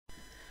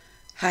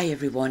Hi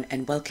everyone,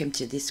 and welcome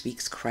to this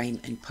week's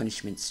Crime and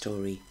Punishment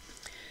story.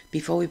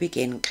 Before we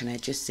begin, can I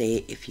just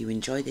say, if you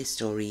enjoy this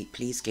story,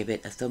 please give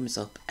it a thumbs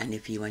up, and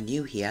if you are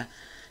new here,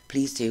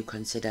 please do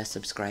consider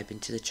subscribing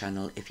to the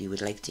channel if you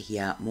would like to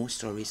hear more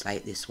stories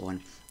like this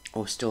one,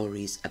 or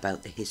stories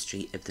about the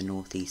history of the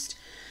Northeast.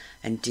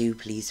 And do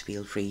please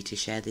feel free to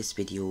share this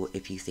video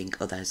if you think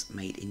others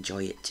might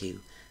enjoy it too.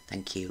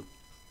 Thank you.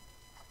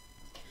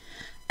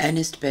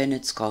 Ernest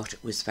Bernard Scott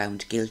was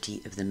found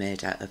guilty of the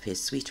murder of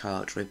his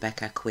sweetheart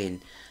Rebecca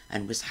Quinn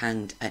and was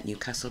hanged at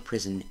Newcastle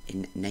Prison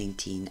in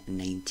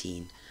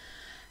 1919.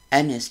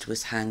 Ernest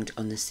was hanged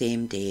on the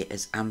same day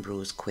as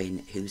Ambrose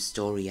Quinn, whose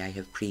story I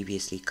have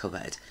previously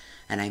covered,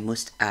 and I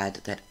must add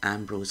that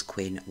Ambrose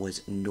Quinn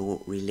was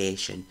no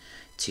relation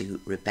to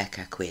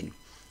Rebecca Quinn.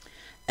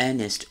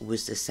 Ernest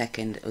was the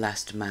second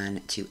last man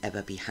to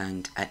ever be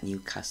hanged at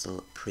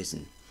Newcastle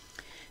Prison.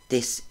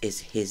 This is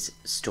his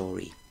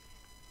story.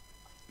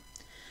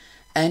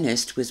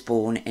 Ernest was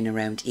born in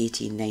around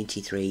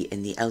 1893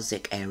 in the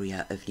Elsick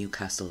area of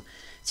Newcastle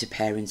to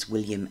parents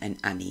William and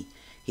Annie.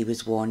 He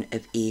was one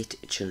of 8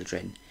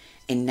 children.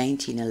 In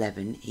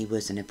 1911 he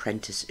was an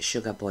apprentice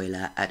sugar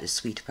boiler at a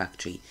sweet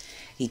factory.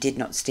 He did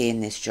not stay in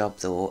this job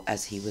though,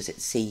 as he was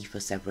at sea for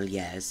several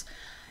years,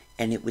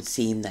 and it would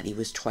seem that he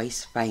was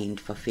twice fined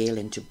for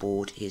failing to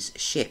board his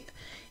ship,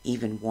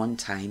 even one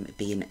time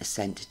being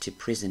sent to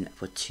prison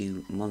for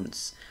 2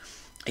 months.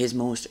 His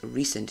most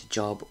recent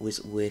job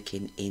was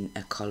working in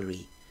a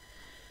colliery.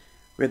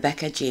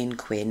 Rebecca Jane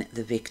Quinn,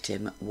 the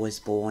victim, was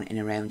born in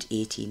around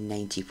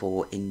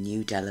 1894 in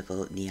New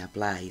Delaval near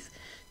Blythe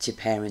to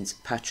parents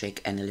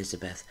Patrick and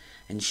Elizabeth,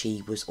 and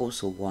she was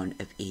also one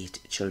of 8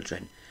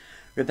 children.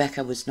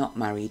 Rebecca was not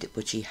married,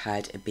 but she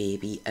had a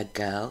baby, a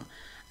girl,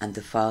 and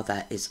the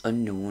father is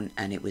unknown,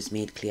 and it was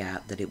made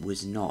clear that it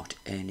was not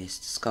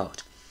Ernest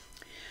Scott.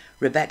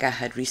 Rebecca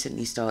had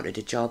recently started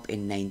a job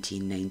in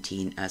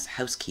 1919 as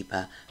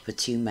housekeeper for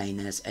 2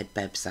 miners at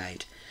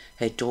Bebbside.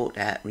 Her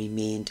daughter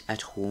remained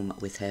at home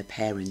with her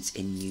parents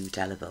in New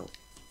Delaval.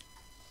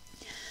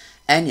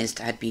 Ernest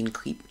had been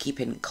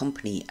keeping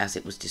company, as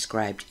it was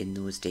described in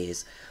those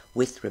days,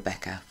 with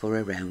Rebecca for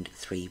around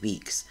 3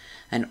 weeks,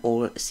 and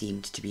all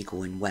seemed to be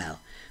going well.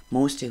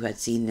 Most who had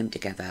seen them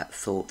together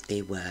thought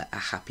they were a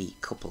happy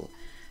couple.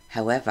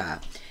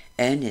 However,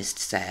 Ernest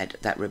said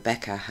that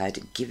Rebecca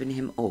had given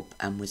him up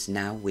and was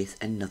now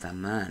with another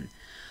man.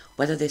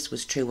 Whether this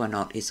was true or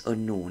not is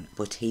unknown,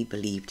 but he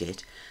believed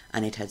it,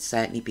 and it had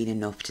certainly been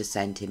enough to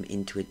send him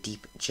into a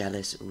deep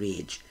jealous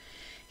rage.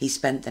 He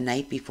spent the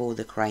night before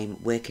the crime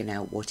working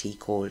out what he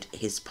called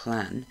his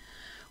plan,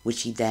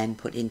 which he then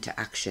put into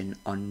action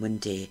on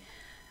Monday,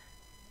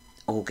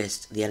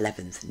 August the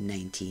 11th,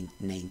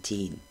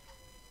 1919.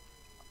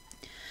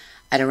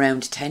 At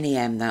around 10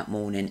 a.m. that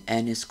morning,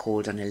 Ernest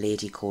called on a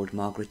lady called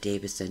Margaret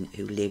Davison,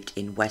 who lived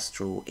in West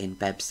Row in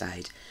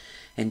Bebbside,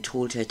 and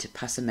told her to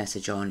pass a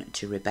message on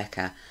to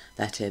Rebecca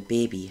that her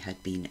baby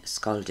had been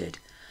scalded.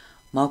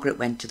 Margaret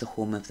went to the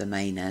home of the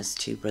miners,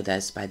 2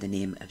 brothers by the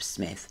name of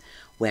Smith,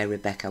 where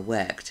Rebecca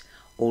worked,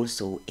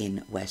 also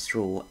in West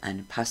Row,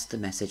 and passed the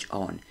message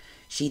on.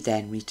 She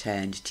then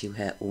returned to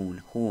her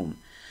own home.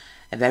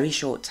 A very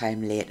short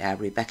time later,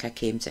 Rebecca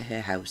came to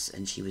her house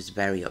and she was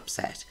very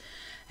upset,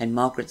 and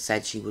Margaret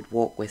said she would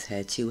walk with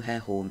her to her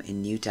home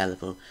in New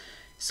Delaval,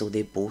 so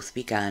they both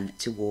began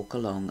to walk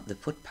along the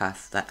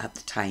footpath that at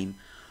the time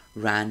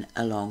ran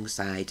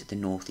alongside the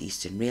North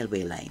Eastern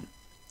Railway line.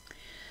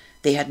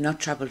 They had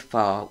not travelled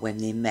far when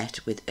they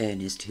met with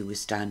Ernest, who was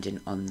standing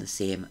on the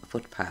same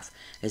footpath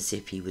as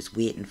if he was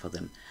waiting for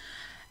them.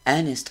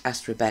 Ernest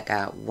asked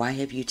Rebecca, "Why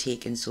have you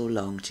taken so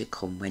long to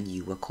come when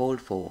you were called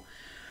for?"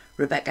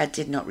 Rebecca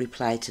did not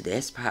reply to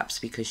this, perhaps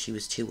because she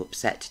was too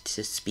upset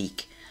to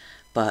speak,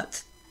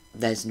 but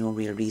there's no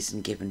real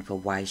reason given for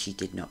why she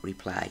did not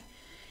reply.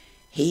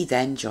 He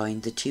then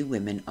joined the 2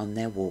 women on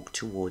their walk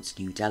towards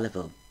New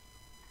Delaval.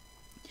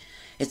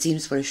 It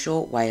seems for a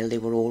short while they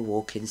were all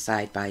walking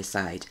side by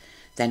side.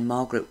 Then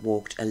Margaret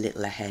walked a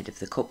little ahead of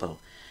the couple,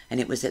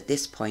 and it was at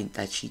this point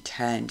that she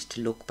turned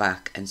to look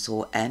back and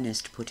saw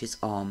Ernest put his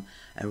arm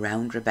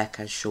around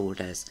Rebecca's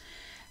shoulders,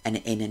 and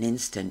in an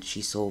instant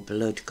she saw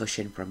blood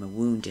gushing from a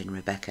wound in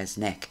Rebecca's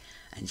neck,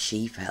 and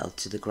she fell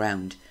to the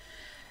ground.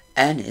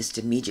 Ernest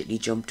immediately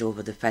jumped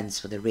over the fence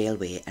for the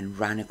railway and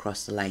ran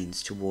across the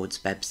lines towards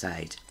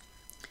Bebbside.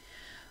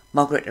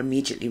 Margaret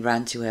immediately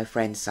ran to her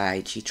friend's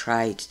side. She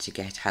tried to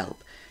get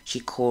help. She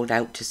called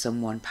out to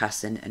someone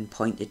passing and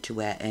pointed to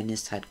where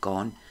Ernest had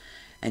gone,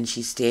 and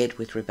she stayed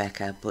with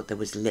Rebecca, but there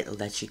was little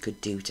that she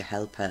could do to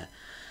help her.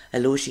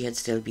 Although she had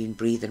still been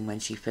breathing when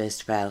she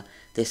first fell,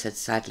 this had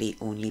sadly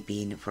only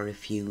been for a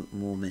few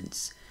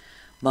moments.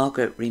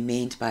 Margaret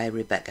remained by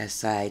Rebecca's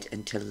side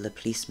until the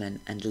policeman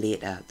and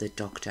later the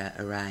doctor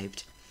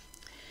arrived.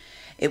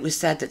 It was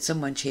said that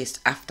someone chased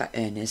after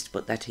Ernest,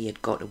 but that he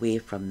had got away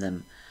from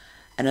them,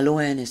 and although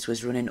Ernest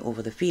was running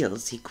over the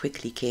fields, he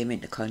quickly came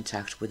into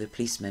contact with a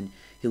policeman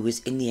who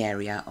was in the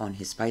area on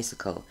his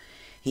bicycle.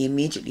 He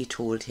immediately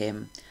told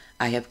him,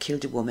 "I have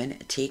killed a woman,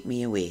 take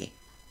me away."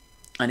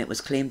 and it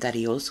was claimed that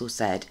he also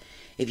said,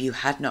 "If you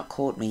had not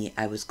caught me,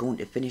 I was going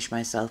to finish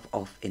myself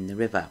off in the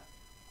river."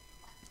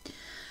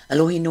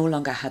 Although he no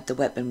longer had the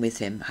weapon with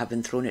him,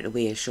 having thrown it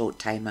away a short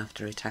time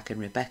after attacking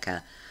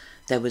Rebecca,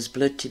 there was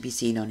blood to be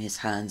seen on his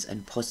hands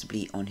and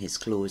possibly on his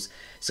clothes,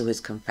 so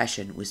his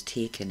confession was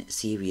taken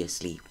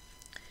seriously.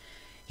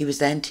 He was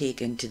then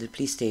taken to the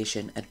police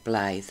station at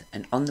Blythe,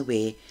 and on the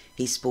way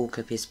he spoke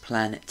of his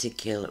plan to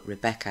kill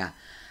Rebecca,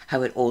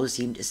 how it all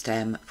seemed to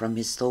stem from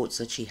his thoughts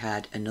that she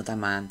had another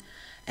man,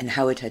 and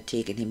how it had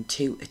taken him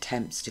 2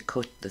 attempts to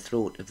cut the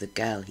throat of the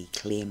girl he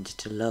claimed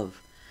to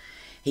love.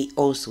 He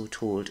also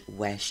told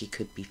where she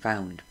could be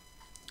found.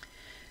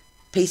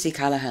 P.C.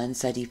 Callahan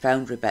said he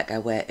found Rebecca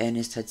where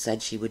Ernest had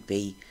said she would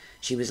be.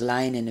 She was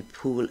lying in a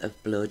pool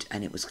of blood,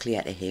 and it was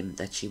clear to him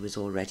that she was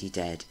already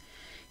dead.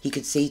 He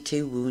could see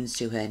 2 wounds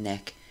to her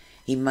neck.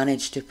 He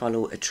managed to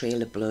follow a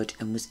trail of blood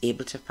and was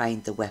able to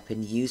find the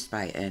weapon used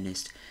by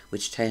Ernest,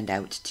 which turned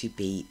out to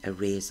be a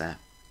razor.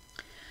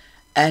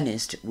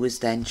 Ernest was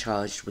then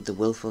charged with the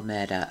willful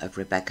murder of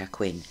Rebecca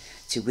Quinn,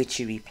 to which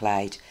he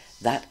replied,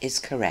 "That is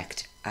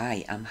correct.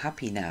 I am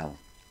happy now."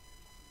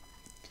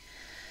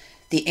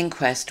 The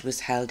inquest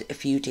was held a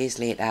few days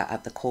later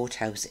at the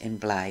courthouse in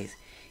Blythe.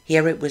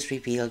 Here it was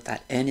revealed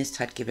that Ernest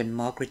had given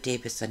Margaret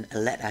Davison a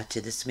letter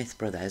to the Smith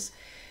brothers,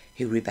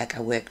 who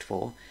Rebecca worked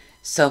for.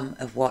 Some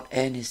of what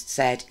Ernest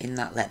said in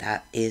that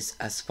letter is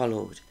as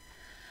followed.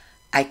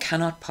 "I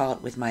cannot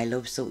part with my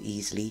love so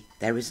easily.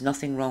 There is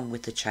nothing wrong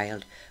with the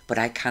child, but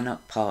I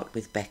cannot part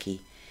with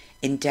Becky.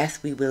 In death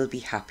we will be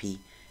happy.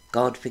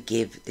 God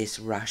forgive this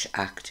rash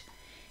act."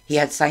 He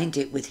had signed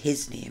it with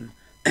his name,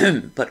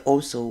 but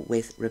also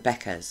with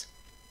Rebecca's.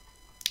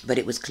 But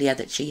it was clear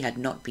that she had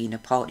not been a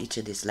party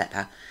to this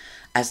letter,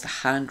 as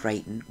the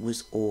handwriting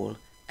was all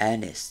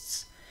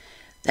Ernest's.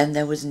 Then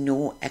there was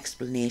no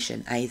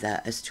explanation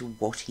either as to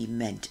what he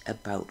meant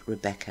about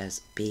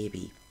Rebecca's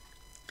baby.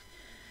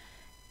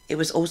 It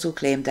was also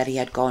claimed that he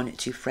had gone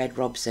to Fred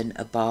Robson,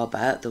 a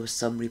barber, though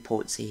some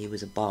reports say he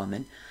was a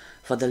barman,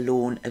 for the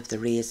loan of the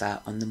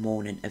razor on the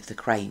morning of the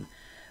crime.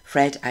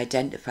 Fred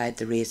identified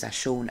the razor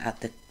shown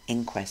at the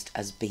inquest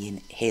as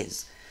being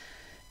his.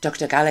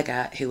 Dr.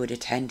 Gallagher, who had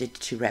attended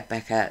to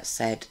Rebecca,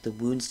 said the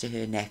wounds to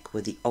her neck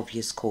were the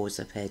obvious cause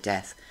of her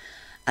death,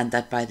 and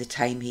that by the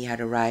time he had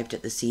arrived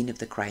at the scene of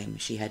the crime,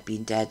 she had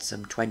been dead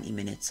some 20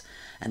 minutes,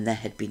 and there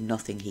had been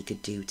nothing he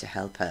could do to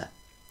help her.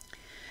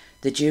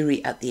 The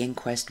jury at the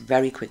inquest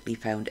very quickly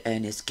found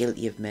Ernest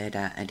guilty of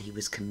murder, and he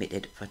was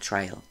committed for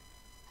trial.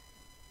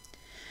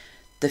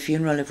 The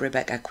funeral of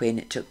Rebecca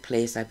Quinn took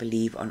place, I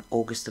believe, on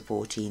August the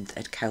 14th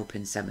at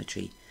Cowpen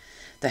Cemetery.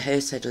 The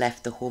hearse had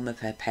left the home of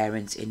her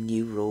parents in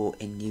New Row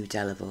in New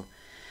Delaval.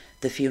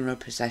 The funeral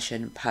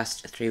procession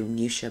passed through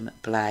Newsham,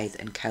 Blythe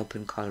and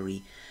Cowpen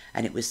Colliery,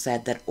 and it was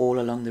said that all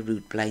along the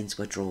route blinds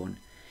were drawn.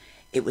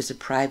 It was a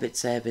private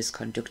service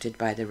conducted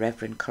by the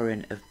Reverend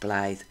Curran of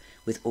Blythe,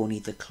 with only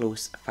the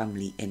close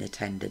family in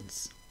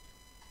attendance.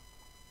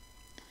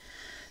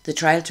 The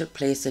trial took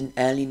place in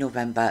early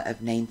November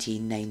of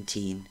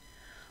 1919.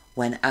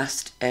 When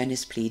asked,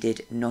 Ernest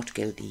pleaded not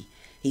guilty.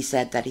 He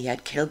said that he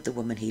had killed the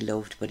woman he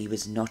loved, but he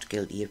was not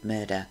guilty of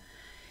murder.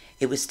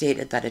 It was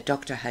stated that a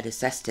doctor had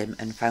assessed him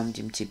and found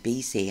him to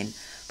be sane,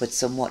 but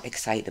somewhat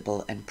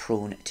excitable and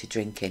prone to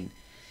drinking.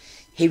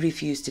 He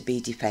refused to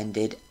be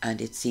defended, and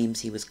it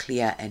seems he was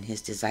clear in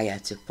his desire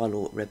to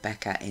follow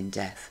Rebecca in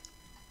death.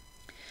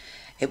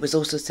 It was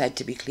also said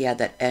to be clear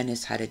that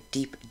Ernest had a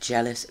deep,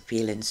 jealous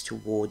feelings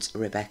towards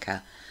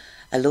Rebecca.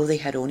 Although they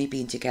had only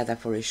been together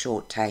for a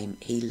short time,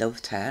 he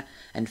loved her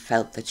and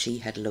felt that she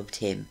had loved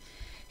him.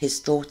 His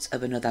thoughts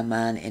of another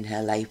man in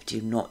her life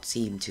do not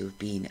seem to have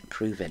been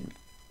proven.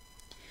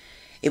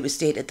 It was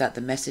stated that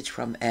the message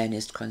from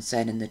Ernest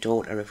concerning the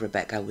daughter of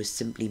Rebecca was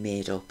simply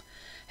made up.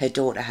 Her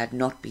daughter had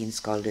not been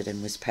scalded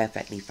and was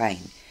perfectly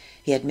fine.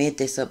 He had made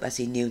this up as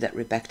he knew that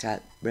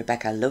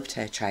Rebecca loved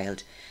her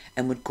child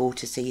and would go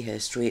to see her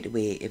straight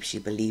away if she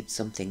believed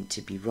something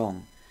to be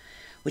wrong,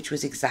 which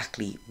was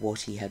exactly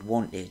what he had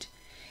wanted.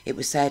 It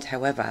was said,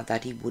 however,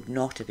 that he would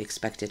not have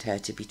expected her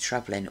to be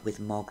travelling with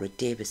Margaret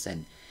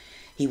Davison.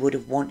 He would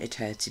have wanted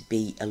her to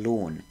be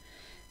alone.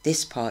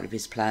 This part of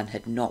his plan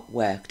had not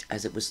worked,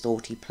 as it was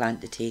thought he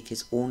planned to take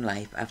his own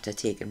life after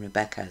taking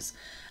Rebecca's,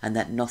 and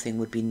that nothing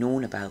would be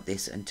known about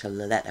this until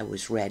the letter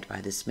was read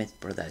by the Smith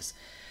brothers.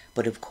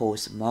 But of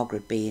course,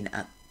 Margaret being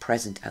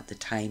present at the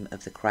time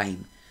of the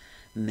crime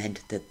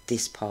meant that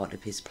this part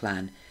of his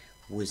plan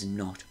was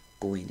not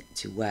going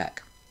to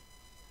work.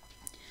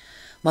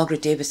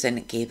 Margaret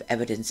Davison gave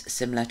evidence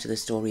similar to the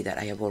story that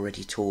I have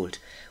already told,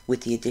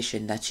 with the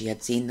addition that she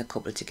had seen the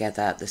couple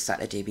together the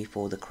Saturday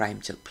before the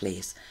crime took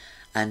place,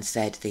 and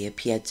said they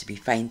appeared to be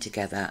fine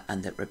together,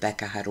 and that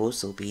Rebecca had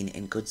also been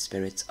in good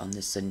spirits on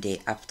the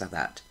Sunday after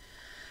that.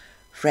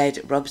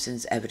 Fred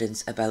Robson's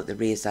evidence about the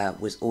razor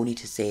was only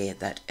to say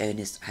that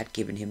Ernest had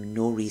given him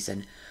no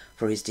reason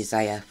for his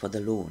desire for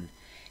the loan.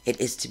 It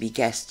is to be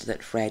guessed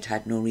that Fred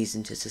had no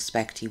reason to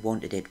suspect he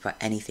wanted it for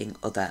anything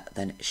other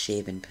than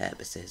shaving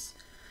purposes.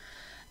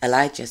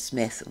 Elijah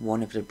Smith,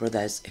 one of the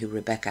brothers who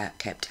Rebecca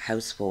kept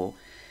house for,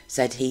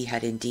 said he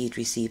had indeed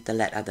received the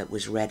letter that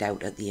was read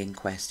out at the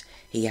inquest.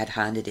 He had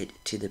handed it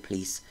to the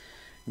police.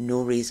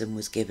 No reason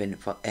was given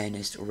for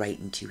Ernest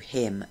writing to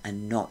him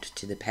and not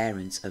to the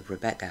parents of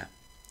Rebecca.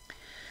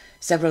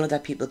 Several other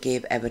people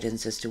gave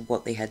evidence as to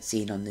what they had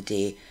seen on the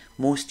day.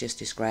 Most just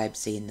described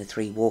seeing the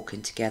three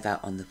walking together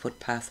on the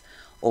footpath,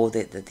 or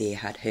that they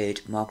had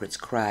heard Margaret's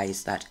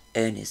cries that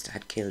Ernest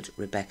had killed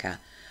Rebecca,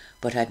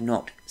 but had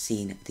not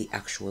seen the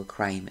actual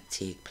crime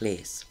take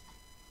place.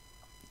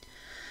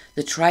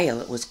 The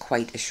trial was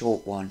quite a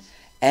short one.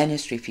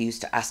 Ernest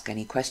refused to ask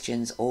any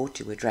questions or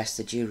to address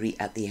the jury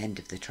at the end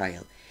of the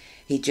trial.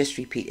 He just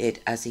repeated,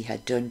 as he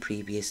had done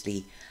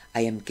previously,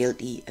 "I am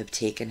guilty of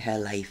taking her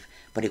life,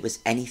 but it was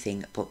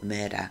anything but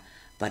murder,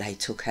 but I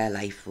took her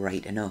life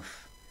right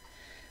enough."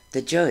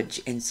 The judge,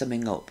 in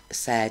summing up,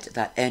 said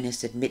that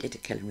Ernest admitted to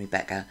killing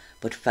Rebecca,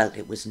 but felt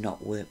it was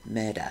not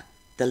murder.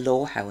 The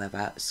law,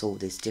 however, saw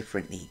this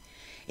differently.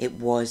 It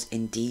was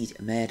indeed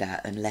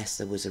murder unless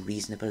there was a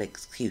reasonable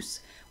excuse,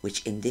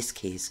 which in this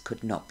case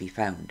could not be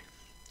found.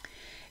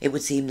 It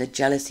would seem that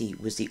jealousy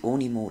was the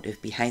only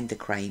motive behind the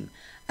crime,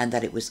 and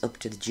that it was up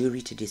to the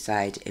jury to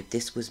decide if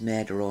this was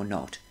murder or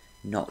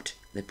not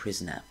the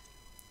prisoner.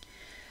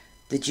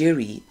 The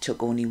jury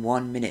took only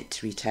 1 minute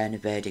to return a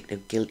verdict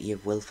of guilty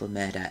of willful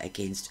murder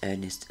against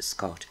Ernest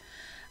Scott.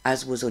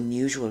 As was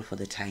unusual for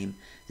the time,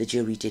 the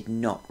jury did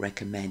not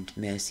recommend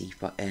mercy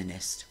for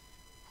Ernest.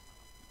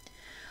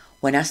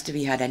 When asked if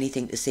he had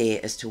anything to say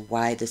as to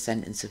why the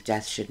sentence of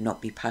death should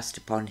not be passed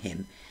upon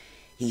him,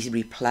 he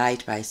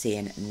replied by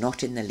saying,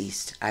 "Not in the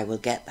least. I will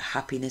get the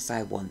happiness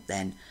I want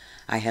then.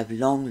 I have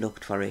long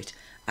looked for it.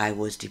 I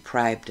was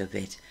deprived of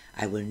it.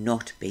 I will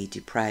not be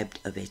deprived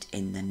of it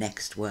in the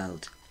next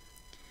world."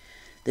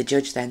 The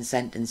judge then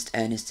sentenced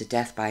Ernest to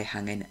death by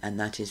hanging, and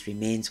that his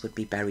remains would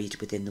be buried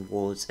within the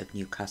walls of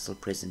Newcastle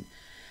prison.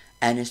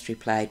 Ernest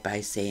replied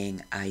by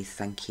saying, "I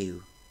thank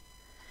you."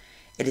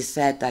 It is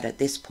said that at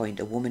this point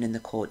a woman in the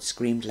court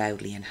screamed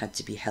loudly and had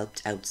to be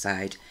helped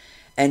outside.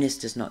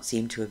 Ernest does not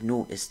seem to have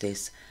noticed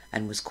this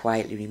and was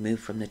quietly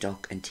removed from the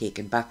dock and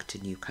taken back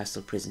to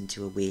Newcastle prison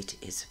to await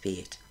his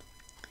fate.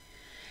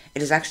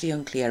 It is actually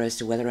unclear as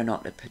to whether or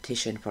not a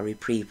petition for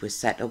reprieve was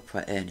set up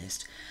for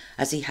Ernest.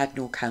 As he had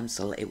no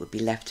counsel, it would be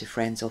left to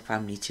friends or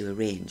family to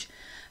arrange.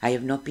 I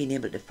have not been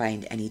able to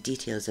find any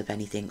details of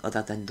anything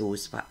other than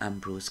those for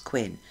Ambrose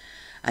Quinn,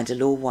 and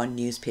although one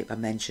newspaper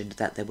mentioned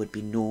that there would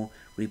be no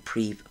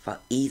reprieve for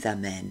either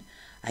men,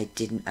 I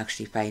didn't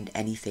actually find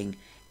anything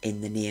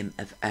in the name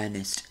of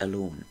Ernest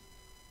alone.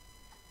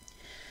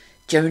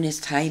 During his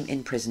time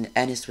in prison,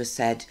 Ernest was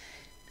said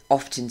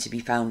often to be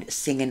found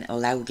singing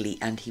loudly,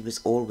 and he was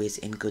always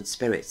in good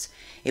spirits.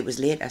 It was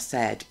later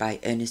said by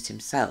Ernest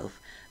himself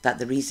that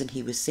the reason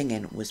he was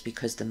singing was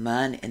because the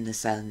man in the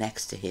cell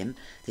next to him,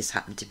 this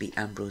happened to be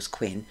Ambrose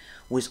Quinn,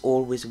 was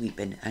always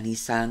weeping, and he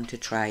sang to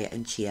try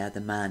and cheer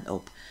the man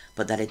up,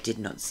 but that it did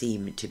not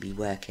seem to be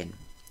working.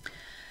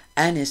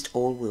 Ernest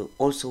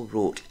also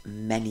wrote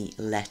many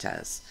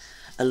letters.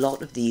 A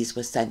lot of these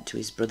were sent to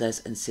his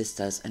brothers and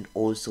sisters and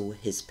also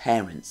his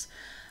parents.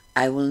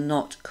 I will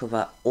not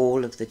cover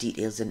all of the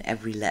details in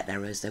every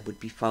letter as there would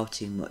be far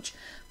too much,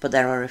 but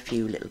there are a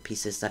few little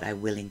pieces that I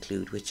will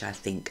include which I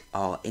think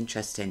are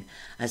interesting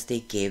as they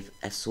give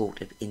a sort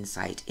of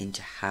insight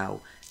into how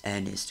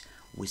Ernest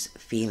was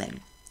feeling.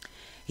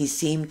 He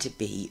seemed to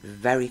be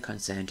very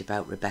concerned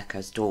about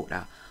Rebecca's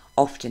daughter,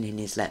 often in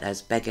his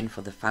letters begging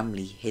for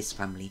his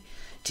family,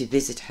 to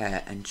visit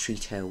her and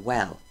treat her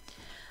well.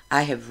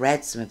 I have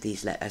read some of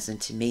these letters, and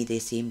to me they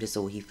seemed as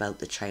though he felt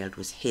the child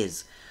was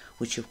his,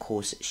 which of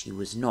course she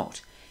was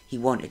not. He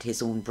wanted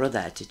his own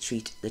brother to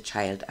treat the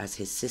child as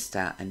his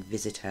sister and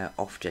visit her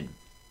often.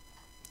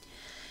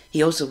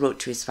 He also wrote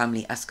to his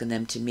family asking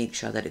them to make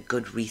sure that a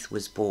good wreath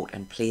was bought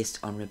and placed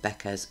on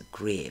Rebecca's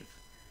grave.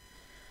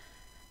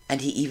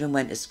 And he even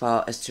went as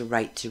far as to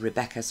write to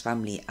Rebecca's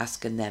family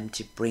asking them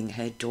to bring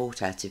her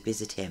daughter to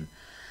visit him.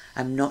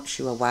 I'm not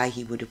sure why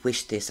he would have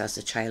wished this, as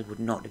the child would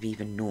not have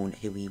even known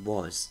who he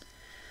was.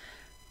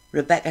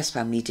 Rebecca's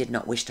family did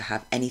not wish to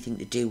have anything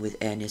to do with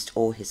Ernest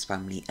or his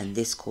family, and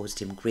this caused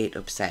him great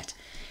upset.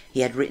 He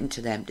had written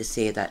to them to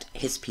say that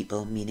his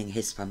people, meaning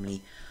his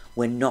family,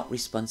 were not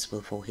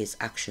responsible for his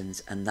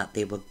actions and that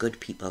they were good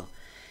people.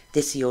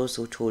 This he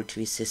also told to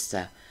his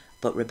sister,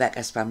 but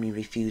Rebecca's family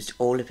refused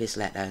all of his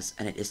letters,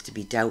 and it is to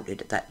be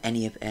doubted that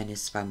any of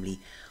Ernest's family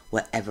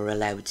were ever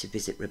allowed to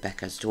visit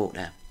Rebecca's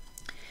daughter.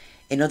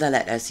 In other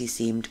letters he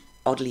seemed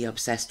oddly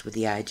obsessed with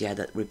the idea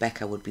that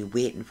Rebecca would be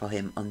waiting for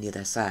him on the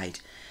other side,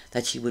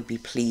 that she would be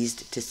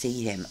pleased to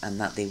see him and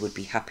that they would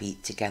be happy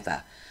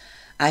together.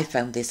 I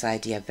found this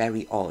idea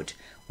very odd.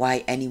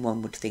 Why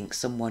anyone would think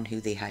someone who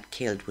they had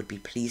killed would be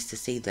pleased to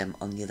see them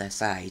on the other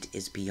side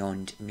is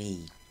beyond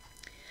me.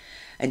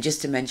 And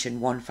just to mention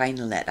one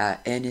final letter,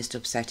 Ernest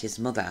upset his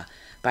mother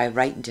by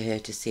writing to her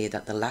to say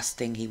that the last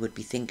thing he would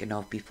be thinking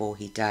of before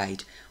he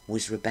died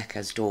was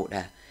Rebecca's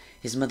daughter.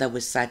 His mother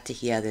was sad to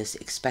hear this,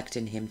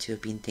 expecting him to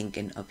have been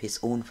thinking of his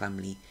own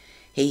family.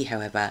 He,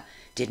 however,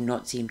 did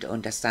not seem to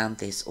understand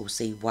this or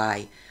see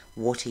why,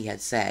 what he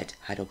had said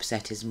had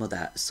upset his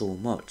mother so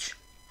much.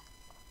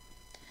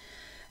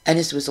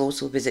 Ernest was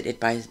also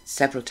visited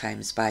several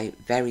times by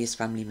various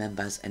family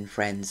members and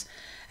friends,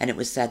 and it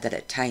was said that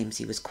at times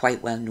he was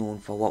quite well known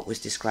for what was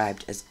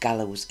described as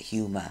gallows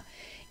humour,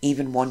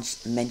 even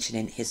once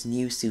mentioning his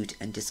new suit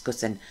and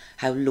discussing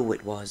how low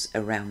it was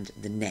around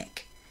the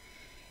neck.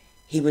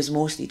 He was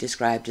mostly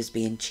described as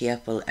being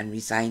cheerful and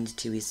resigned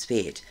to his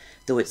fate,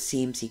 though it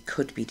seems he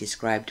could be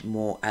described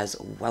more as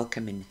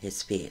welcoming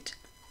his fate.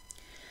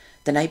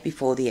 The night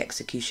before the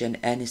execution,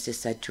 Ernest is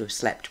said to have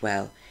slept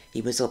well.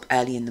 He was up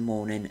early in the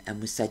morning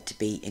and was said to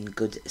be in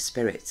good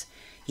spirits.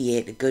 He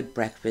ate a good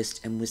breakfast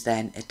and was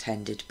then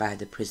attended by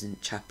the prison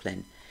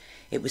chaplain.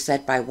 It was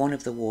said by one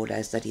of the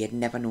warders that he had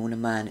never known a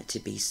man to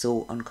be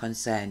so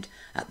unconcerned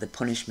at the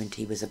punishment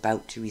he was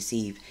about to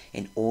receive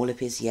in all of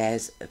his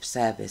years of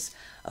service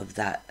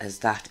as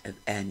that of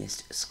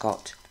Ernest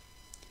Scott.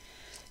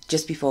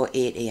 Just before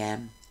 8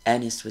 a.m,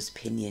 Ernest was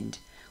pinioned,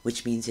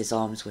 which means his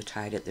arms were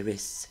tied at the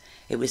wrists.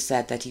 It was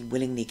said that he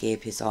willingly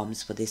gave his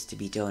arms for this to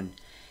be done.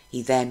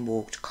 He then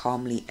walked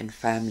calmly and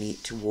firmly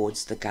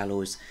towards the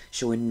gallows,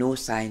 showing no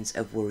signs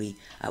of worry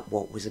at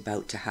what was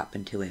about to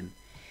happen to him.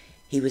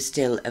 He was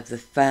still of the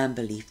firm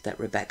belief that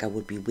Rebecca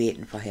would be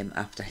waiting for him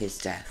after his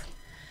death.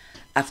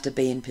 After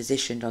being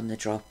positioned on the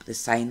drop, the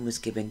sign was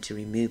given to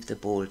remove the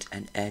bolt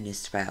and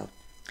Ernest fell.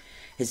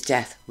 His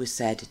death was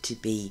said to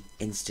be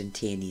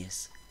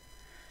instantaneous.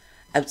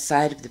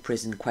 Outside of the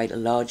prison, quite a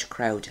large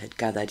crowd had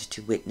gathered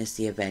to witness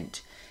the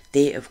event.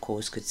 They, of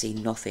course, could see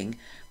nothing,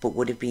 but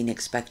would have been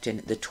expecting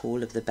the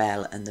toll of the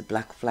bell and the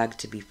black flag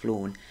to be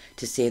flown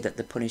to say that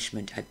the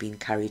punishment had been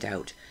carried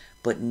out,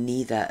 but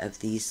neither of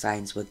these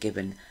signs were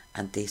given,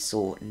 and they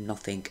saw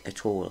nothing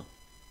at all.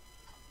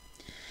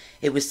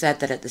 It was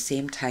said that at the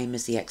same time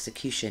as the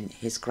execution,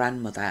 his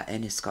grandmother,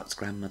 Ernest Scott's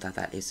grandmother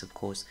that is, of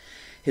course,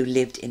 who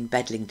lived in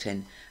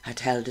Bedlington, had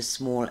held a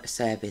small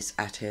service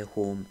at her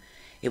home.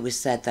 It was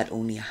said that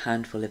only a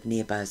handful of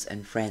neighbours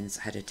and friends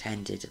had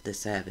attended the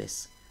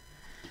service.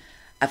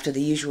 After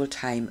the usual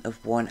time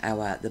of 1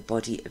 hour, the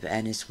body of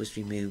Ernest was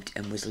removed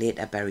and was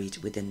later buried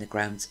within the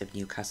grounds of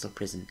Newcastle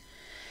Prison.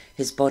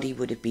 His body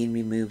would have been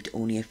removed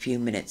only a few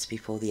minutes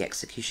before the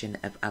execution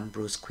of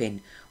Ambrose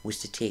Quinn was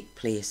to take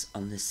place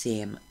on the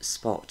same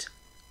spot.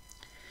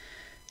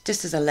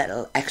 Just as a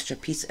little extra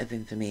piece of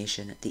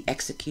information, the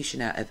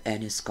executioner of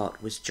Ernest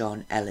Scott was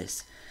John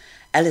Ellis.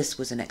 Ellis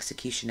was an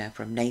executioner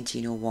from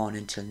 1901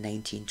 until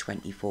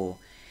 1924.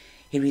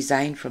 He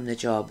resigned from the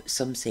job,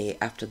 some say,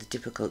 after the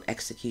difficult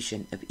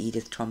execution of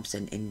Edith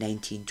Thompson in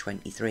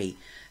 1923.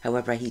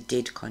 However, he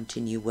did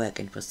continue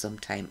working for some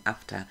time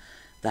after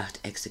that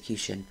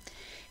execution.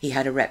 He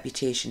had a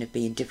reputation of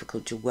being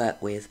difficult to work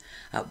with.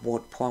 At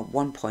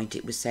one point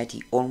it was said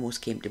he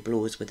almost came to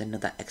blows with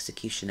another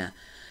executioner,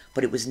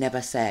 but it was never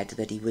said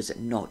that he was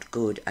not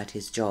good at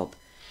his job.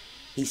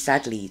 He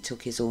sadly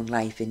took his own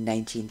life in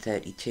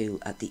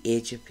 1932 at the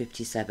age of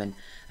 57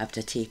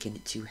 after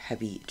taking to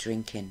heavy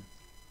drinking.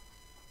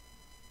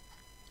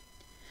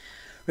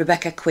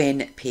 Rebecca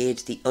Quinn paid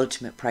the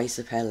ultimate price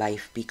of her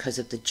life because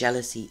of the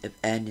jealousy of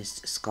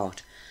Ernest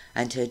Scott,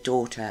 and her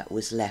daughter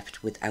was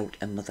left without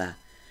a mother.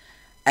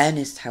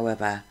 Ernest,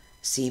 however,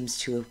 seems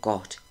to have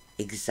got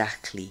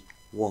exactly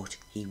what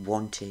he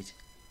wanted.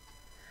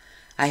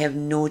 I have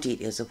no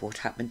details of what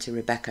happened to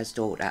Rebecca's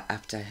daughter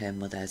after her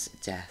mother's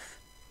death.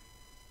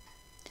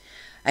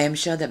 I am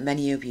sure that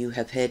many of you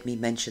have heard me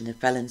mention the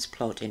felon's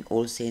plot in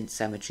All Saints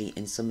Cemetery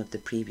in some of the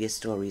previous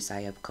stories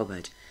I have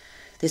covered.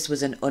 This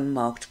was an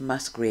unmarked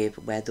mass grave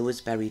where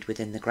those buried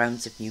within the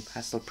grounds of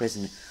Newcastle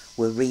Prison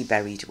were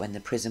reburied when the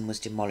prison was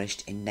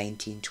demolished in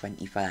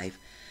 1925.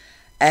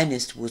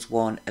 Ernest was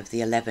one of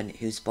the 11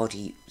 whose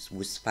body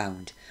was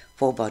found.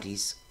 4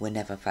 bodies were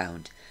never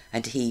found,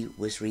 and he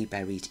was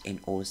reburied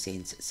in All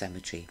Saints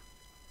Cemetery.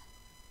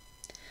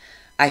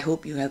 I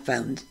hope you have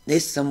found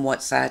this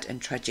somewhat sad and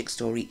tragic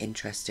story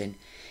interesting.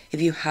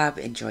 If you have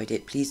enjoyed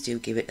it, please do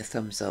give it a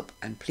thumbs up,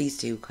 and please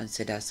do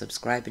consider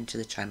subscribing to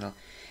the channel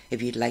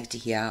if you'd like to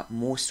hear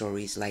more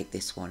stories like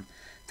this one.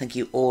 Thank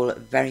you all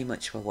very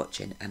much for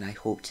watching, and I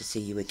hope to see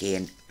you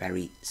again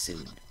very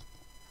soon.